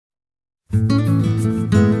Hi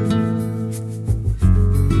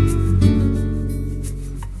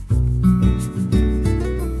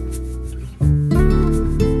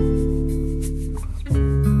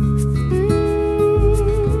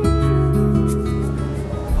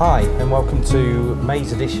and welcome to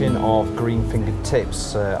May's edition of Green Fingered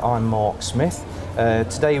Tips. I'm Mark Smith.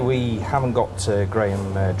 Today we haven't got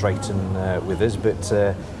Graham Drayton with us,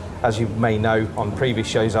 but as you may know on previous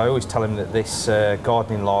shows, I always tell him that this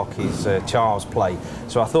gardening lark is child's play.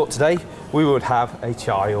 So I thought today we would have a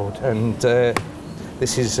child, and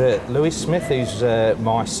this is Lewis Smith, who's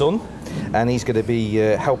my son, and he's going to be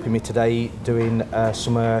helping me today doing a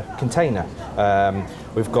summer container.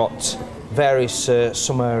 We've got various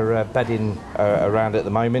summer bedding around at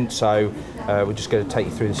the moment, so we're just going to take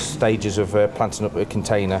you through the stages of planting up a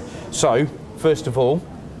container. So first of all,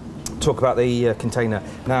 talk about the container.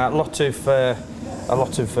 Now a lot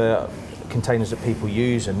of containers that people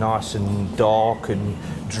use are nice and dark and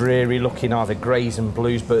dreary looking, either greys and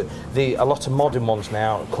blues, but a lot of modern ones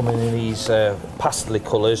now come in these pastel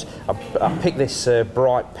colours. I picked this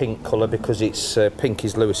bright pink colour because it's pink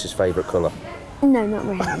is Lewis's favourite colour. No, not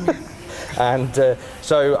really. No. And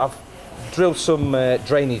so I've drilled some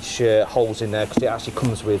drainage holes in there because it actually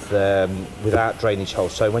comes with without drainage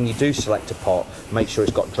holes. So when you do select a pot, make sure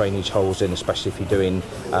it's got drainage holes in, especially if you're doing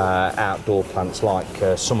outdoor plants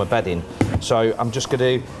like summer bedding. So I'm just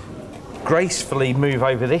going to gracefully move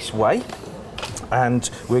over this way, and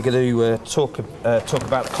we're going to talk about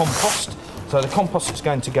the compost. So the compost that's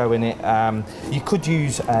going to go in it, you could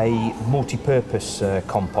use a multi-purpose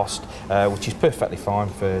compost, which is perfectly fine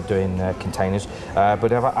for doing containers,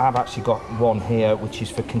 but I've actually got one here which is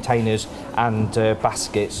for containers and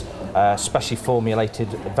baskets, specially formulated,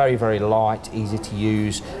 very, very light, easy to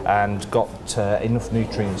use, and got enough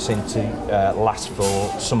nutrients in to last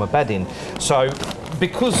for summer bedding. So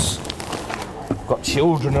because we've got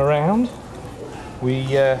children around, we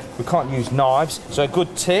can't use knives, so a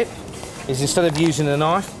good tip is instead of using a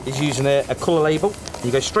knife, is using a colour label.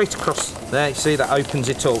 You go straight across there, you see that opens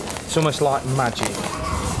it up. It's almost like magic.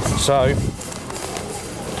 So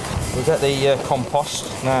we'll get the compost.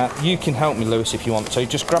 Now you can help me, Lewis, if you want to.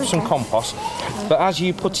 Just grab some compost, but as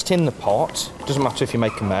you put it in the pot, doesn't matter if you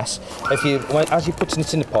make a mess, as you're putting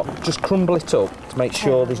it in the pot, just crumble it up to make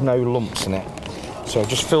sure there's no lumps in it. So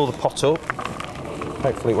just fill the pot up.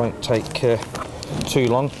 Hopefully it won't take too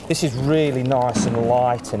long. This is really nice and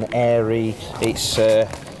light and airy. It's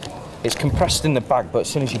compressed in the bag, but as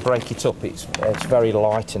soon as you break it up, it's very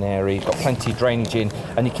light and airy. It's got plenty of drainage in,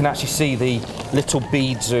 and you can actually see the little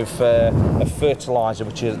beads of fertiliser,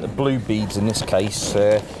 which are the blue beads in this case,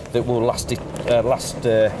 that will last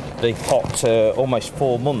the pot almost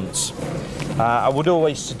 4 months. I would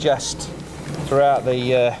always suggest throughout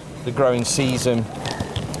the growing season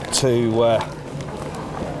to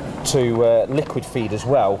liquid feed as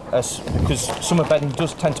well, because summer bedding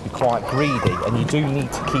does tend to be quite greedy, and you do need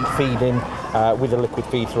to keep feeding with a liquid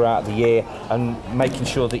feed throughout the year, and making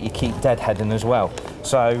sure that you keep deadheading as well.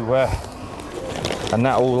 So and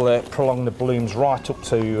that will prolong the blooms right up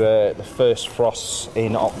to the first frosts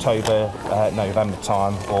in October, November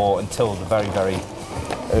time, or until the very, very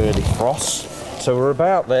early frosts. So we're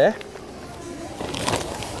about there.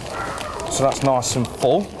 So that's nice and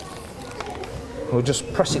full. We'll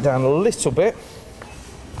just press it down a little bit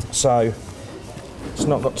so it's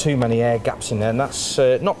not got too many air gaps in there, and that's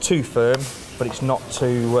not too firm, but it's not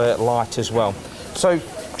too light as well. So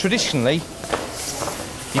traditionally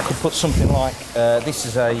you could put something like this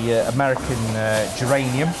is a American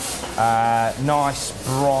geranium, nice,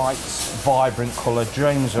 bright, vibrant colour.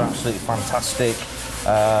 Geraniums are absolutely fantastic,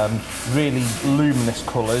 really luminous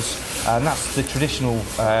colours, and that's the traditional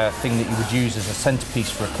thing that you would use as a centrepiece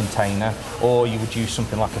for a container, or you would use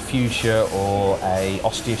something like a fuchsia or a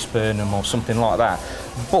osteospermum or something like that.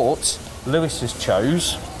 But Lewis has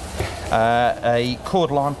chose a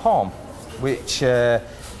cordyline palm, which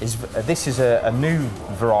this is a new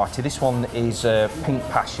variety. This one is Pink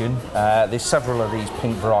Passion. There's several of these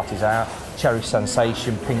pink varieties out: Cherry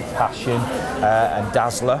Sensation, Pink Passion, and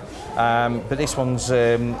Dazzler. But this one's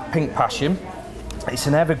Pink Passion. It's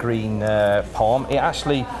an evergreen palm. It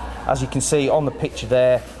actually, as you can see on the picture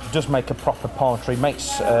there, does make a proper palm tree.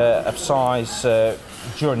 Makes a size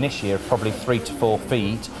during this year probably 3 to 4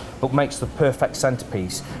 feet, but makes the perfect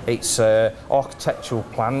centrepiece. It's an architectural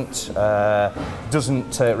plant,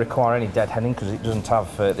 doesn't require any deadheading because it doesn't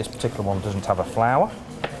have, this particular one doesn't have a flower.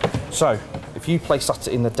 So if you place that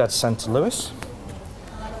in the dead centre, Lewis,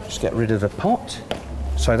 just get rid of the pot.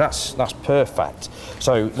 So that's perfect.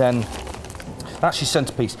 So then that's your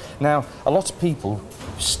centrepiece. Now, a lot of people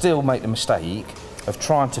still make the mistake of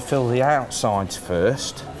trying to fill the outsides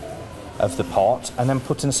first of the pot and then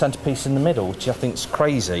putting the centrepiece in the middle, which I think is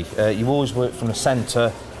crazy. You always work from the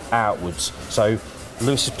centre outwards. So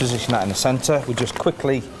Lewis has positioned that in the centre. We just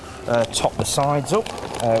quickly top the sides up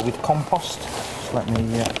with compost. Just let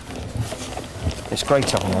me. It's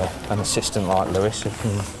great having an assistant like Lewis who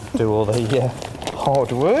can do all the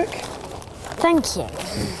hard work. Thank you.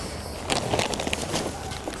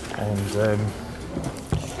 And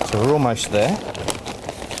so we're almost there.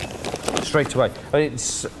 Straight away.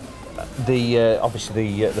 It's the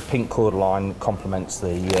obviously the pink cordyline complements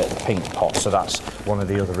the pink pot, so that's one of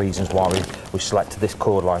the other reasons why we selected this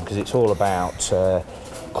cordyline, because it's all about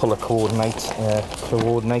colour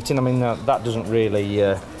coordinating. I mean that doesn't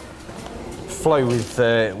really flow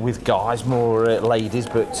with guys, more ladies,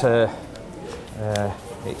 but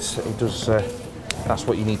it does. That's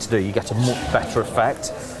what you need to do. You get a much better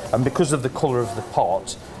effect, and because of the colour of the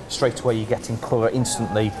pot, straight away you're getting colour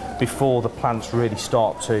instantly before the plants really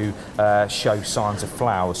start to show signs of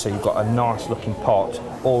flowers. So you've got a nice looking pot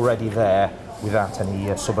already there without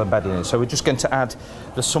any summer bedding in. So we're just going to add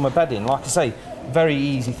the summer bedding. Like I say, very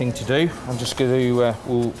easy thing to do. I'm just going to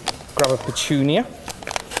we'll grab a petunia.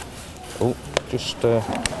 Oh, just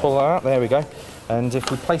pull that out. There we go. And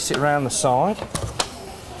if we place it around the side,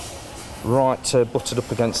 right butted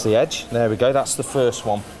up against the edge, there we go. That's the first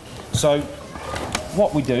one. So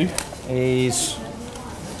what we do is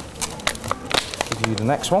give you the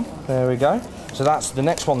next one. There we go. So that's the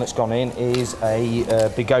next one that's gone in is a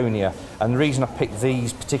begonia, and the reason I picked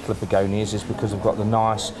these particular begonias is because they've got the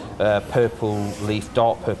nice purple leaf,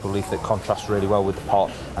 dark purple leaf that contrasts really well with the pot,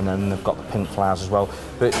 and then they've got the pink flowers as well.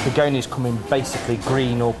 But begonias come in basically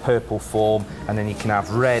green or purple form, and then you can have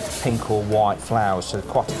red, pink or white flowers, so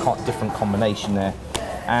quite a different combination there.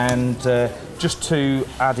 And just to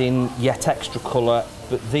add in yet extra colour,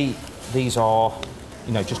 but these are,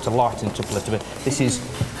 you know, just to lighten it up a little bit. This is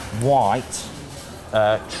white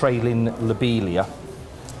trailing lobelia,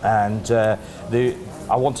 and I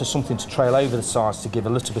wanted something to trail over the sides to give a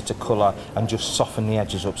little bit of colour and just soften the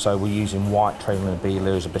edges up, so we're using white trailing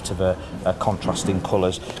lobelia as a bit of a contrast in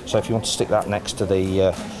colours. So if you want to stick that next to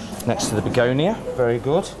the begonia, very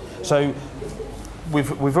good. So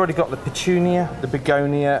we've already got the petunia, the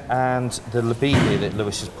begonia and the lobelia that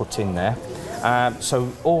Lewis has put in there. So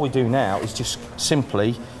all we do now is just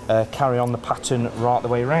simply carry on the pattern right the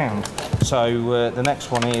way around. So the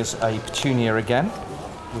next one is a petunia again,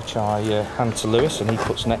 which I hand to Lewis and he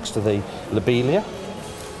puts next to the lobelia.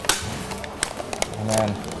 And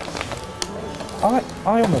then I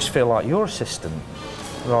almost feel like your assistant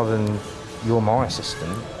rather than you're my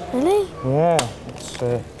assistant. Really? Yeah, it's,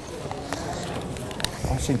 I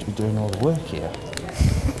seem to be doing all the work here.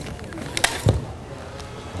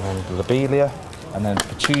 And the lobelia, and then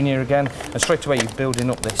petunia again, and straight away you're building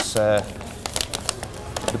up this.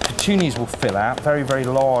 The petunias will fill out, very, very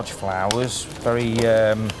large flowers, very.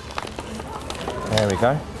 There we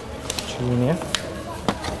go, petunia.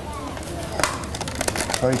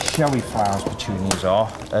 Very showy flowers petunias are,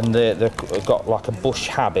 and they've got like a bush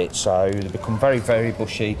habit, so they become very, very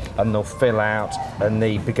bushy, and they'll fill out, and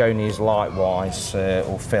the begonias likewise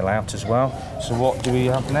will fill out as well. So what do we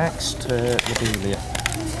have next? Lobelia.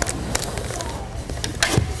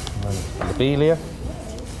 Lobelia,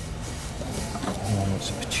 and then it's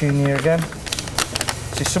a petunia again.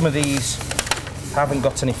 See, some of these haven't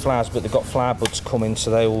got any flowers, but they've got flower buds coming,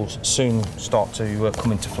 so they will soon start to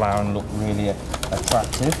come into flower and look really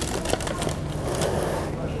attractive.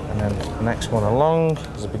 And then the next one along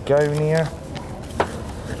is a begonia,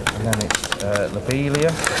 and then it's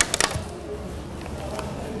lobelia.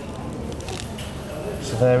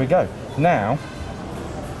 So there we go. Now,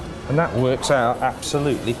 and that works out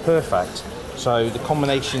absolutely perfect. So the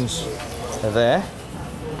combinations are there.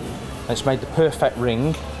 It's made the perfect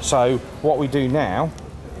ring. So what we do now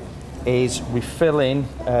is we fill in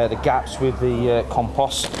the gaps with the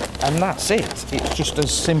compost, and that's it. It's just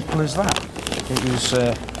as simple as that. It was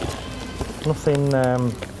nothing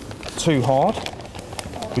too hard.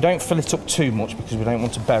 We don't fill it up too much because we don't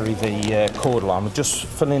want to bury the cordyline. We're just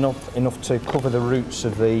filling up enough to cover the roots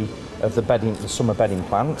of the bedding, the summer bedding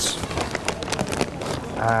plants.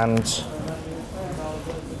 And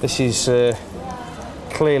this is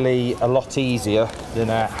clearly a lot easier than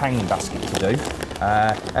a hanging basket to do.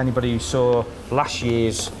 Anybody who saw last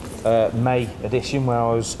year's May edition, where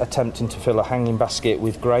I was attempting to fill a hanging basket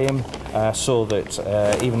with Graham, saw that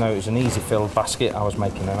even though it was an easy filled basket, I was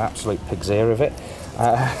making an absolute pig's ear of it.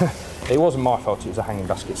 It wasn't my fault, it was a hanging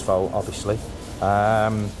basket's fault, obviously.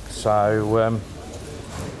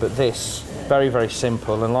 But this, very, very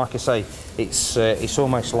simple, and like I say, it's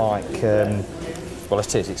almost like Well,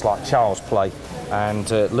 it is. It's like child's play, and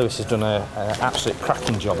Lewis has done an absolute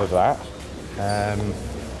cracking job of that.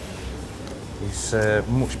 He's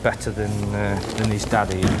much better than his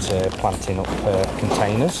daddy at planting up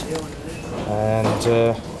containers, and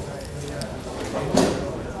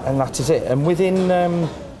that is it. And within,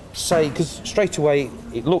 say, because straight away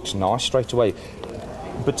it looks nice straight away,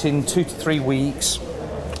 but in 2 to 3 weeks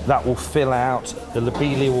that will fill out. The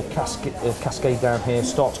lobelia will cascade down here,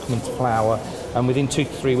 start to come into flower, and within 2 to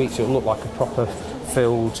 3 weeks it will look like a proper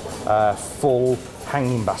filled, full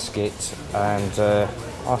hanging basket. And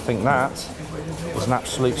I think that is an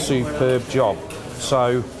absolute superb job.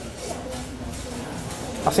 So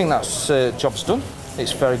I think that's job's done.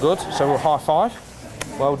 It's very good. So we'll high five.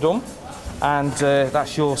 Well done. And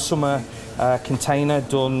that's your summer container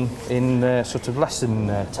done in sort of less than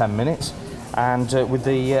 10 minutes, and with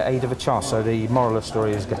the aid of a chart. So the moral of the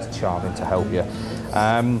story is get a chart in to help you.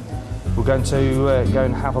 We're going to go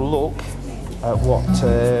and have a look at what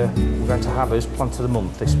we're going to have as plant of the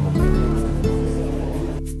month this month.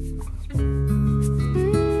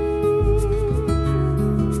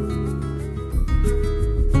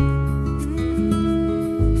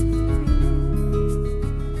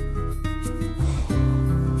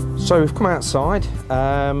 So we've come outside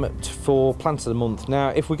for plant of the month. Now,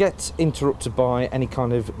 if we get interrupted by any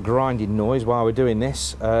kind of grinding noise while we're doing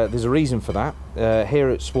this, there's a reason for that. Here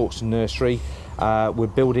at Swarkestone Nursery, we're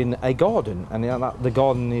building a garden, and the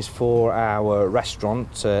garden is for our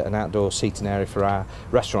restaurant, an outdoor seating area for our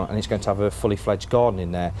restaurant, and it's going to have a fully fledged garden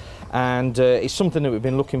in there. And it's something that we've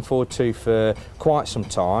been looking forward to for quite some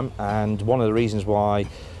time, and one of the reasons why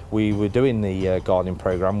we were doing the gardening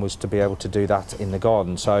programme was to be able to do that in the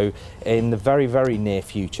garden. So in the very, very near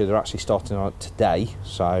future, they're actually starting on it today.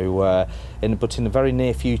 So but in the very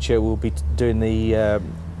near future, we'll be doing the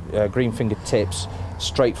green fingered tips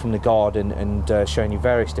straight from the garden, and showing you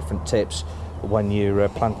various different tips when you're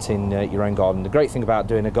planting your own garden. The great thing about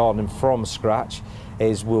doing a garden from scratch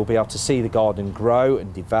is we'll be able to see the garden grow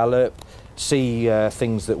and develop, see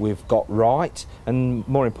things that we've got right, and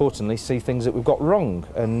more importantly, see things that we've got wrong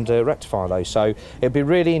and rectify those. So it'll be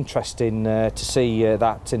really interesting to see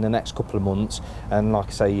that in the next couple of months, and like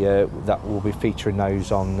I say, that will be featuring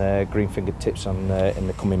those on Green Fingered Tips in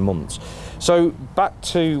the coming months. So back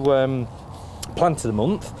to plant of the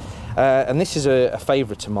month. And this is a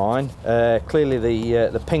favourite of mine. Clearly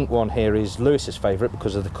the pink one here is Lewis's favourite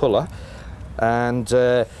because of the colour, and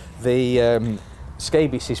the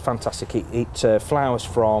scabious is fantastic. It flowers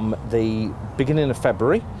from the beginning of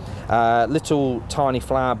February. Little tiny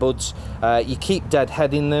flower buds. You keep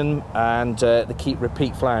deadheading them, and they keep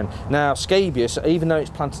repeat flowering. Now, scabious, even though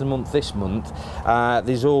it's planted a month this month,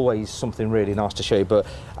 there's always something really nice to show you. But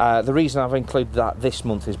the reason I've included that this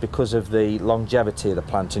month is because of the longevity of the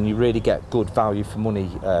plant, and you really get good value for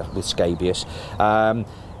money with scabious.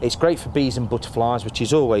 It's great for bees and butterflies, which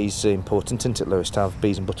is always important, isn't it, Lewis, to have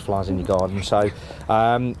bees and butterflies in your garden. So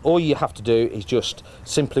all you have to do is just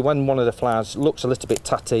simply, when one of the flowers looks a little bit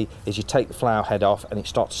tatty, is you take the flower head off and it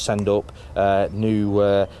starts to send up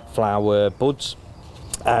new flower buds.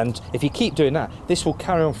 And if you keep doing that, this will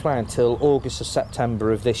carry on flowering until August or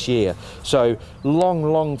September of this year. So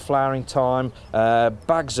long flowering time,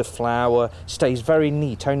 bags of flower, stays very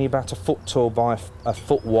neat, only about a foot tall by a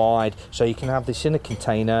foot wide. So you can have this in a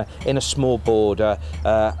container, in a small border.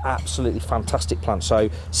 Absolutely fantastic plant.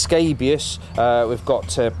 So scabious, we've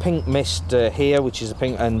got pink mist here, which is a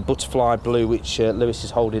pink, and butterfly blue, which Lewis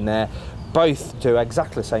is holding there. Both do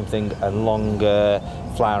exactly the same thing and longer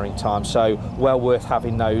flowering time, so well worth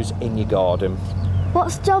having those in your garden.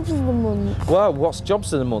 What's jobs of the month? Well, what's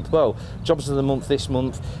jobs of the month? Well, jobs of the month this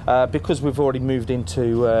month, because we've already moved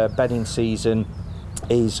into bedding season,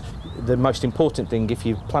 is the most important thing if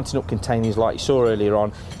you're planting up containers like you saw earlier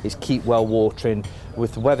on, is keep well watering.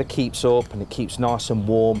 With the weather keeps up and it keeps nice and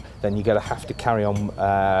warm, then you're going to have to carry on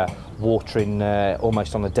watering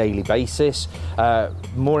almost on a daily basis.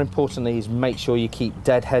 More importantly is make sure you keep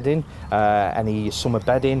deadheading any summer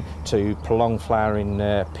bedding to prolong flowering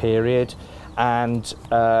period, and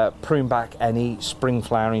prune back any spring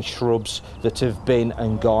flowering shrubs that have been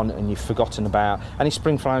and gone and you've forgotten about. Any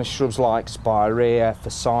spring flowering shrubs like spirea,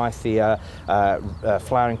 forsythia,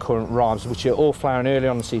 flowering currant ribes, which are all flowering early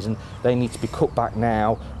on in the season, they need to be cut back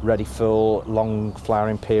now, ready for long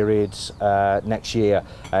flowering periods next year.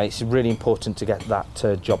 It's really important to get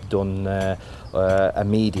that job done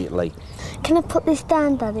immediately. Can I put this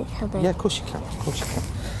down, Daddy? Yeah, of course you can. Of course you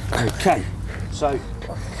can. Okay, so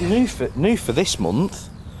new for this month.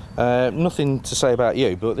 Nothing to say about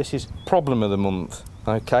you, but this is problem of the month.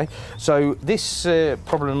 Okay, so this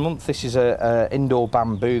problem month, this is a indoor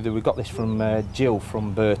bamboo that we got this from Jill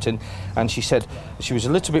from Burton, and she said she was a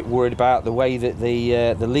little bit worried about the way that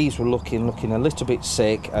the leaves were looking a little bit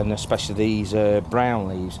sick, and especially these brown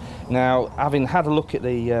leaves. Now, having had a look at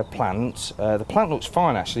the plant looks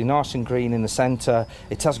fine actually, nice and green in the centre.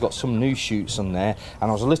 It has got some new shoots on there, and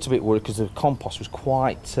I was a little bit worried because the compost was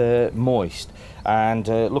quite moist. And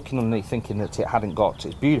looking underneath, thinking that it hadn't got,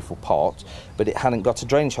 it's a beautiful pot, but it hadn't got a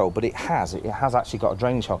drainage hole, but it has actually got a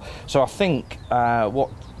drainage hole. So I think what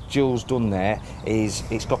Jill's done there is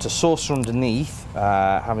it's got a saucer underneath,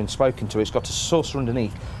 having spoken to it, it's got a saucer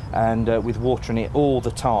underneath, and with water in it all the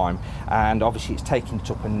time, and obviously it's taking it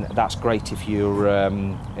up, and that's great if you're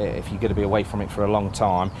going to be away from it for a long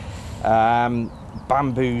time.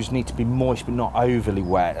 Bamboos need to be moist but not overly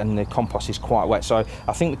wet, and the compost is quite wet, so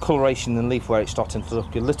I think the coloration in the leaf where it's starting to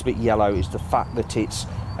look a little bit yellow is the fact that it's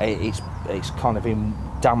kind of in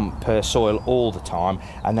damp soil all the time.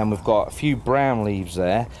 And then we've got a few brown leaves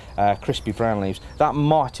there, crispy brown leaves that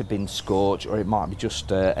might have been scorched, or it might be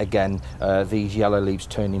just again these yellow leaves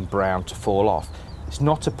turning brown to fall off. It's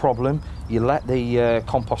not a problem. You let the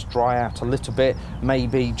compost dry out a little bit,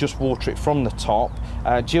 maybe just water it from the top.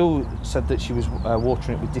 Jill said that she was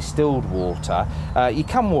watering it with distilled water. You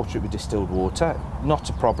can water it with distilled water, not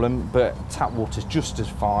a problem, but tap water is just as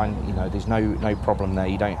fine. You know, there's no problem there.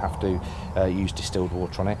 You don't have to use distilled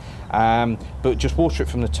water on it. But just water it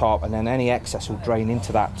from the top, and then any excess will drain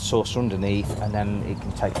into that saucer underneath, and then it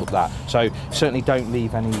can take up that. So certainly don't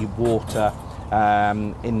leave any water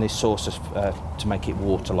in this saucer to make it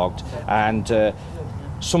waterlogged. And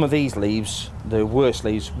some of these leaves, the worst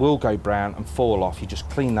leaves, will go brown and fall off. You just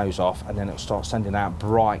clean those off, and then it'll start sending out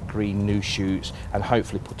bright green new shoots, and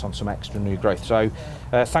hopefully put on some extra new growth. So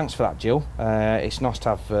thanks for that, Jill. It's nice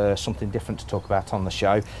to have something different to talk about on the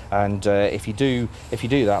show, and if you do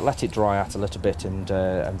that, let it dry out a little bit, and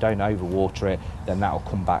don't overwater it, then that'll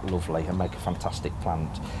come back lovely and make a fantastic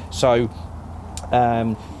plant. So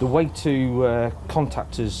the way to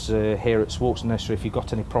contact us here at Swarkestone Nursery if you've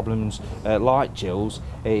got any problems like Jill's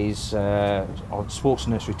is on Swarkestone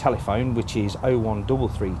Nursery telephone, which is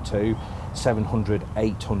 01332 700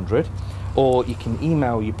 800, or you can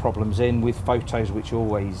email your problems in with photos, which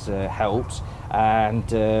always helps,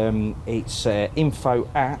 and it's info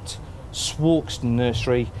at Swarkestone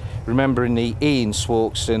Nursery, remembering the E in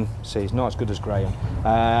Swarkestone, see it's not as good as Graham,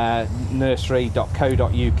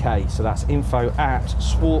 nursery.co.uk. so that's info at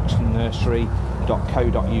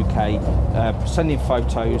swarkestonenursery.co.uk. Send in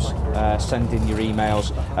photos, send in your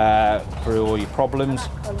emails for all your problems.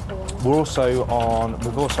 We've also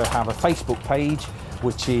have a Facebook page,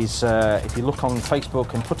 which is if you look on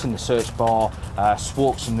Facebook and put in the search bar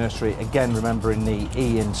Swarkestone Nursery, again remembering the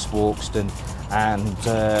E in Swarkestone, and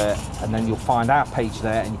then you'll find our page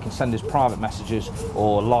there, and you can send us private messages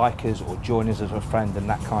or like us or join us as a friend and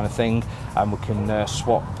that kind of thing, and we can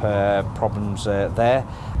swap problems there.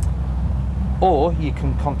 Or you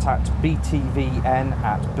can contact btvn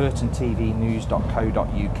at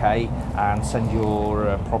burtontvnews.co.uk and send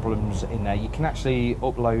your problems in there. You can actually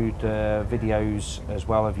upload videos as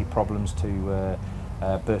well of your problems to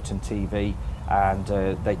Burton TV, and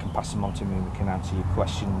they can pass them on to me, and we can answer your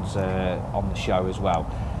questions on the show as well.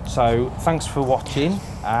 So thanks for watching,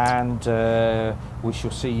 and we shall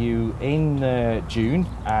see you in June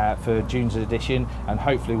for June's edition, and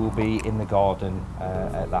hopefully we'll be in the garden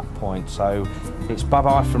at that point. So it's bye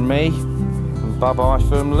bye from me, and bye bye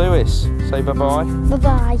from Lewis. Say bye bye. Bye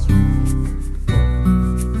bye.